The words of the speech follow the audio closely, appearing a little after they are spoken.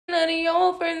none of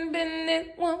your friends business.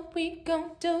 What we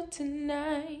gon' do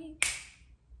tonight?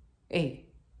 Hey.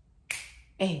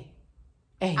 Hey.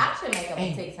 Hey. I should make up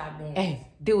a TikTok dance. Hey,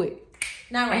 do it.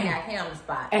 Not right now. I can't on the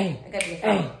spot. Hey. I gotta be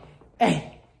Hey.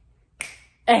 Hey.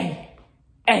 Hey.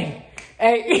 Hey.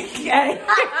 Hey. Hey.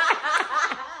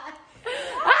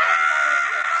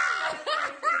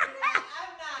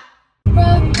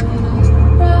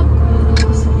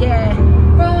 Yeah.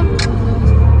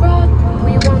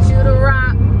 We want you to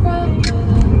rock.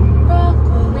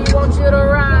 We want you to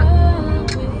rock.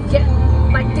 Yeah,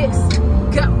 like this.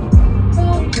 Go.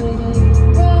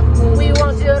 We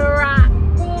want you to rock.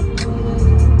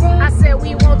 I said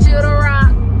we want you to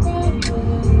rock.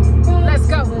 Let's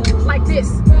go. Like this.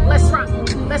 Let's rock.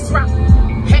 Let's rock.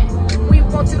 Hey. We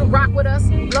want you to rock with us,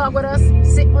 vlog with us,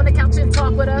 sit on the couch and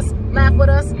talk with us, laugh with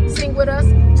us, sing with us.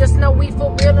 Just know we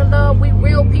for real in love. We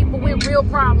real people with real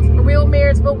problems. A real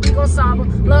marriage, but we gon' solve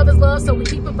them. Love is love, so we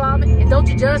keep evolving. And don't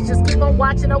you judge, just keep on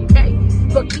watching, okay?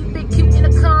 But keep it cute in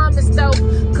the comments, though.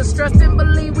 Cause trust and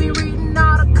believe we reading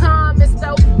all the comments,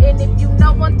 though. And if you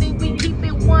know one thing, we keep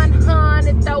it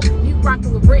 100, though. You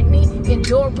rockin' with Brittany and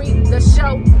Dorrie, the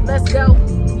show. Let's go.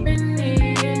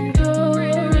 Brittany and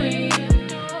Dorrie.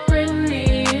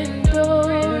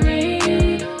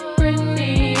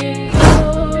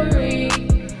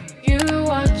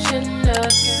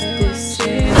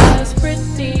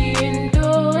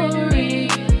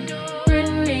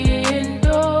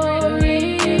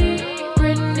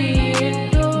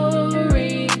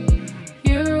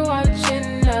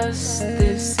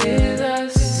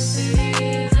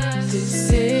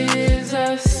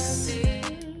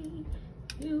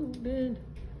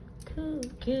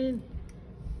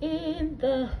 In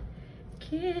the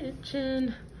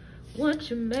kitchen, what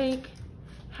you make,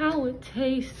 how it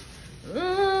tastes.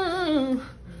 I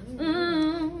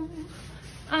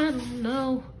don't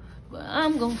know, but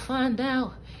I'm gonna find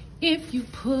out if you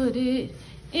put it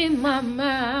in my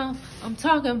mouth. I'm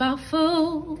talking about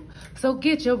food, so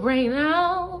get your brain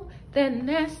out that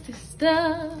nasty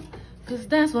stuff, cause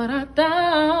that's what I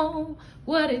thought.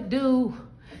 What it do?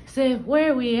 Said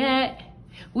where we at?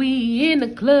 We in the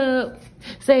club.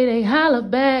 Say they holler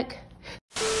back.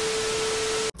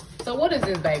 So what is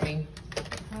this, baby?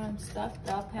 Stuffed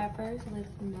bell peppers with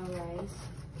no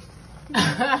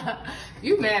rice.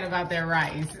 You mad about that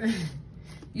rice?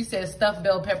 You said stuffed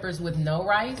bell peppers with no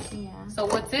rice? Yeah. So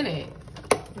what's in it?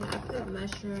 I put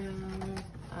mushrooms,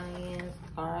 onions,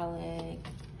 garlic,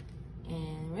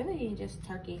 and really just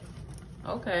turkey.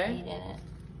 Okay. Meat in it.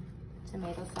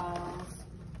 Tomato sauce.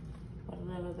 With a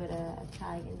little bit of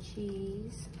Italian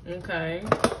cheese. Okay.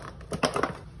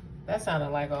 That sounded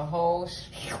like a whole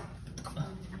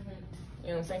you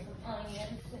know what I'm saying?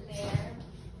 Onions in there.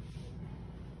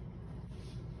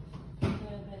 A little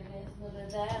bit of this, a little bit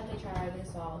of that. Let me try this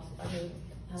sauce.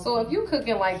 So if you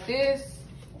cooking like this,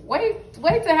 wait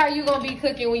till how you gonna be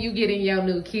cooking when you get in your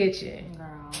new kitchen.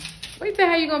 Girl. Wait till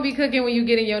how you gonna be cooking when you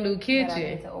get in your new That I kitchen.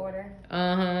 need to order.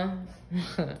 Uh-huh.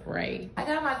 Right. I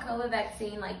got my COVID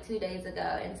vaccine like 2 days ago,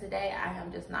 and today I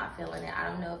am just not feeling it. I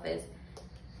don't know if it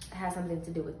has something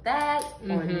to do with that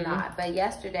or not. But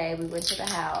yesterday we went to the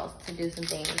house to do some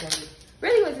things, and we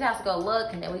really went to the house to go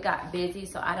look, and then we got busy.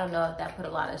 So I don't know if that put a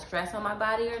lot of stress on my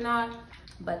body or not.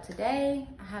 But today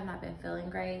I have not been feeling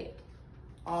great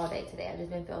all day today. I've just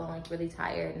been feeling like really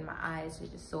tired, and my eyes are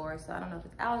just sore. So I don't know if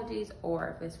it's allergies or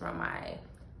if it's from my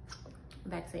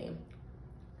vaccine.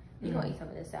 You gonna eat some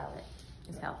of this salad.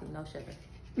 It's healthy, no sugar.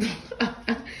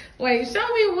 Wait, show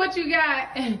me what you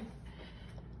got.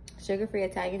 Sugar-free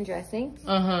Italian dressing.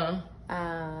 Total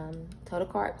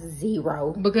carbs,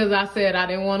 0. Because I said I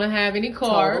didn't want to have any Total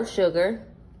carbs. sugar,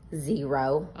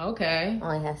 0. Okay.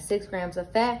 Only has 6 grams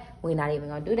of fat. We're not even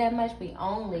gonna do that much.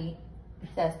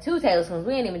 That's 2 tablespoons.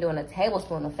 We ain't even doing a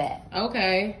tablespoon of fat.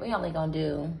 Okay. We only gonna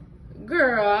do.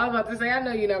 Girl, I was about to say, I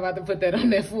know you're not about to put that on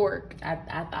that fork.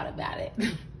 I thought about it.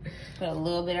 Put a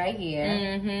little bit right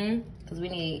here. Because we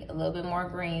need a little bit more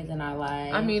greens in our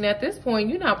life. I mean, at this point,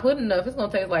 you're not putting enough. It's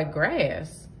going to taste like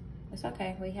grass. It's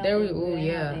okay. We healthy. There we go.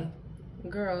 Yeah. Healthy.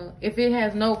 Girl, if it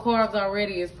has no carbs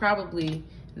already, it's probably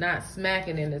not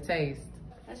smacking in the taste.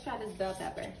 Let's try this bell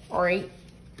pepper. All right.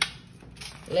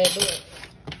 Let's do it.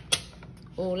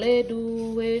 Oh, let's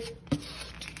do it.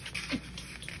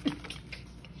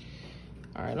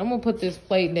 All right, I'm going to put this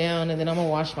plate down, and then I'm going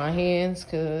to wash my hands,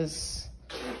 because...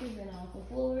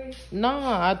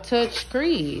 Nah, I touched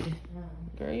Creed.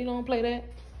 Girl, you don't play that?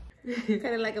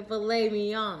 Cut it like a filet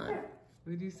mignon.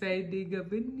 Would you say dig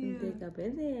up in there? Dig up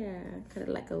in there. Cut it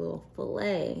like a little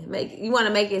filet. You want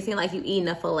to make it seem like you eating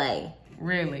a filet.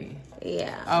 Really?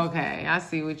 Yeah. Okay, I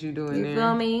see what you're doing there. You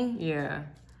feel me? Yeah.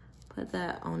 Put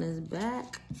that on his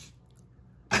back.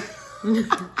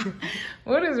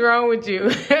 What is wrong with you?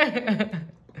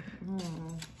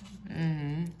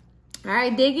 All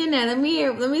right, dig in there. Let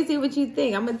me see what you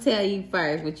think. I'm gonna tell you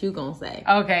first what you gonna say.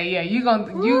 Okay, yeah,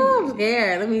 I'm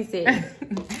scared. Let me see.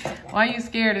 Why are you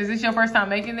scared? Is this your first time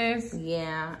making this?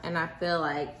 Yeah, and I feel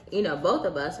like, you know, both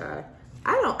of us are.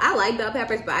 I like bell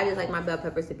peppers, but I just like my bell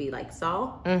peppers to be like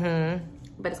salt. Mm-hmm.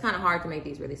 But it's kind of hard to make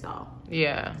these really salt.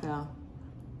 Yeah. So.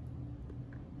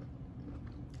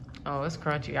 Oh, it's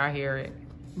crunchy. I hear it.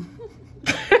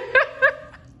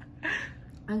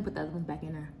 I can put the other ones back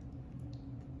in there.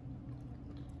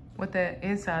 What that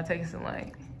inside tasting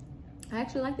like? I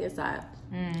actually like the inside.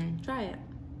 Try it.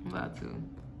 I'm about to.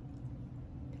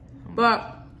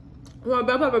 But, well,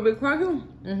 bell pepper be crunchy.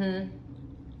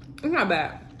 It's not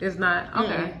bad. It's not?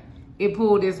 Okay. It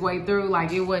pulled its way through,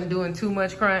 like it wasn't doing too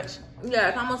much crunch? Yeah,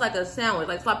 it's almost like a sandwich,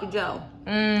 like sloppy joe.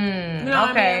 You know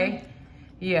okay. I mean?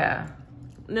 Yeah.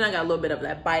 And then I got a little bit of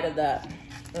that bite of the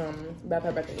bell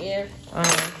pepper at the end.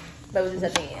 But it was just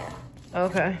at the end.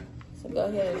 Okay. So go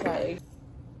ahead and try it.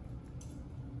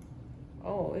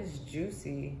 Oh, it's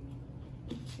juicy.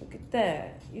 Look at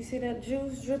that. You see that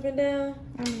juice dripping down?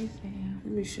 Let me see.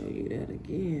 Let me show you that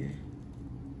again.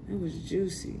 That was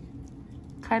juicy.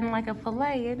 Cutting like a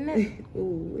fillet, isn't it?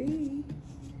 Ooh-wee.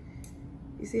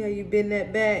 You see how you bend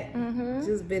that back?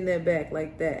 Just bend that back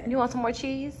like that. You want some more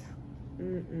cheese?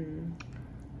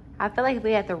 I feel like if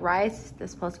we had the rice, they're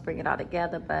supposed to bring it all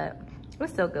together, but we're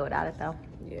still good without it though.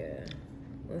 Yeah.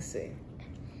 Let's see.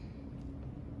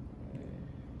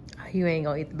 You ain't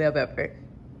gonna eat the bell pepper.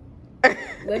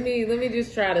 Let me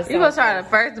just try to. You gonna try the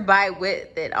first bite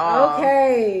with it all?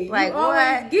 Okay. Like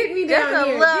what? Get me down just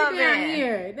here. A little Get bit. down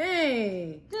here.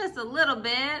 Dang. Just a little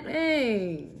bit.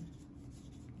 Dang.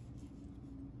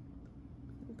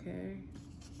 Okay.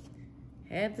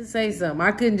 Had to say something.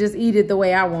 I couldn't just eat it the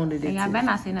way I wanted it. And y'all better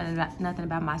not say nothing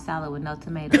about my salad with no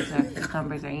tomatoes or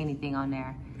cucumbers or anything on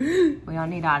there. We don't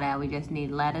need all that. We just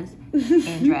need lettuce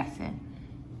and dressing.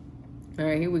 All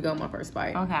right, here we go. My first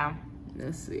bite. Okay.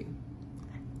 Let's see.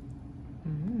 A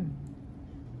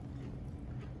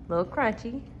little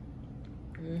crunchy.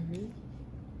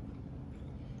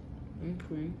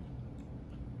 Okay.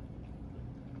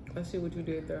 I see what you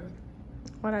did there.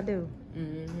 What'd I do?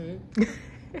 And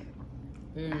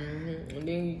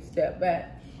then you step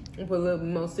back and put a little bit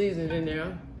more seasoning in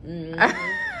there.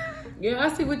 Yeah, I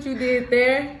see what you did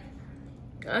there.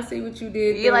 I see what you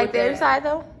did. You like the inside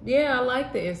though? Yeah, I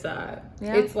like the inside.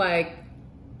 Yeah. It's like,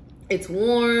 it's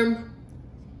warm.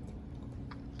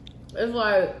 It's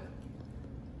like,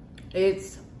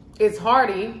 it's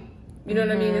hearty. You know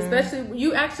what I mean? Especially,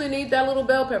 you actually need that little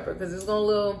bell pepper because it's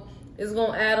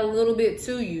gonna add a little bit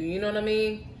to you. You know what I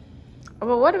mean?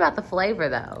 But what about the flavor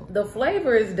though? The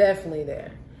flavor is definitely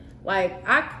there. Like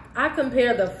I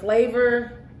compare the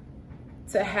flavor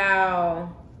to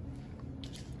how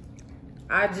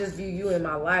I just view you in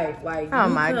my life. Like, oh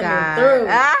you my coming God. through.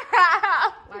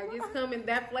 Like, it's coming,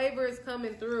 that flavor is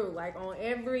coming through. Like, on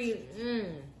every,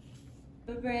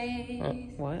 The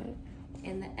race. What?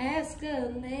 And the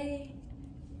Escalade.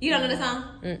 You don't know the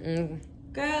song?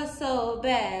 Girls so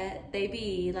bad, they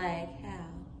be like, how?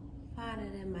 Finer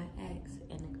than my ex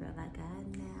and a girl I got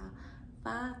now.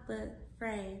 5-foot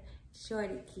frame,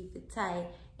 shorty keep it tight.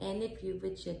 And if you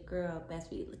with your girl, best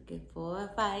be looking for a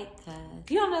fight. Cause,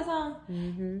 you know that song?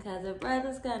 Cause a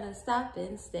brother's gonna stop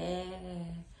and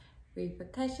stare.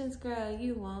 Repercussions, girl,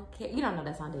 you won't care. You don't know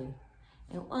that song, do you?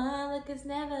 And one look is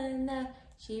never enough.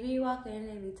 She be walking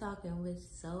and be talking with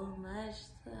so much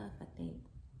stuff, I think.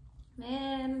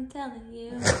 Man, I'm telling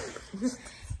you.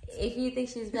 If you think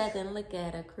she's bad, then look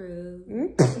at her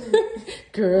crew.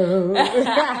 Girl.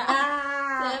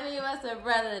 Tell me what's a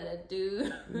brother to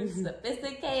do.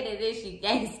 Sophisticated is she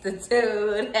gangster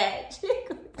too. That chick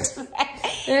with the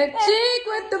brains. That chick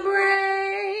with the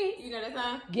brains. You know that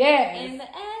song? Yes. And the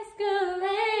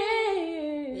Escalade.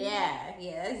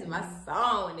 Yeah, this is my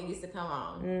song when it used to come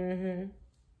on.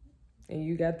 And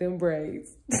you got them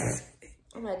braids.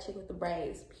 I'm that chick with the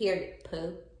braids. Period,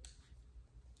 poo.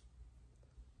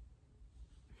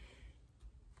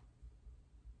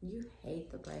 You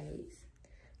hate the braids.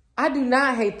 I do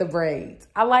not hate the braids.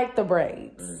 I like the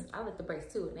braids. I like the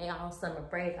braids too. And they all summer.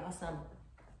 Braids all summer.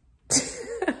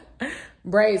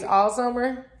 Braids all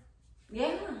summer?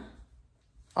 Yeah.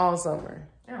 All summer.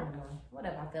 I don't know.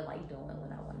 Whatever I feel like doing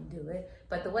when I want to do it.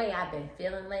 But the way I've been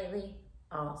feeling lately,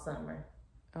 all summer.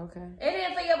 Okay. And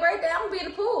then for your birthday, I'm going to be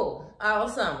in the pool all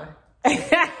summer.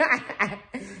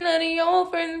 None of your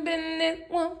friends business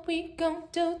what we gon'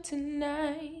 do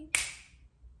tonight.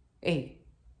 Hey.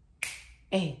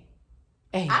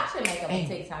 Hey. I should make up a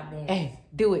TikTok dance. Hey,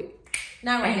 do it.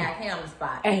 Not right now. I can't on the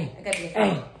spot. Hey. I got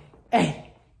to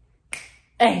Hey.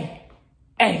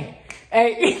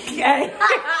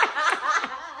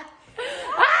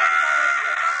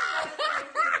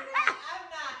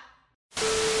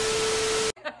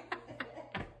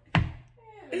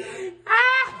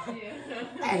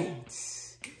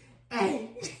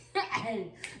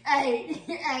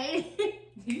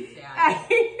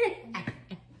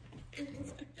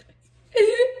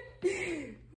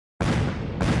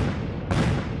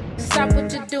 Stop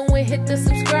what you're doing, hit the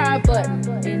subscribe button.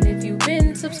 And if you've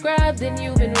been subscribed, then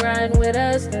you've been riding with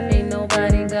us. Ain't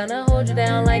nobody gonna hold you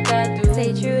down like I do.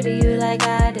 Stay true to you like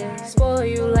I do. Spoil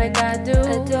you like I do.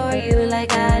 Adore you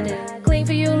like I do. Clean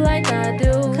for you like I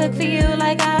do. Cook for you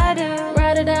like I do.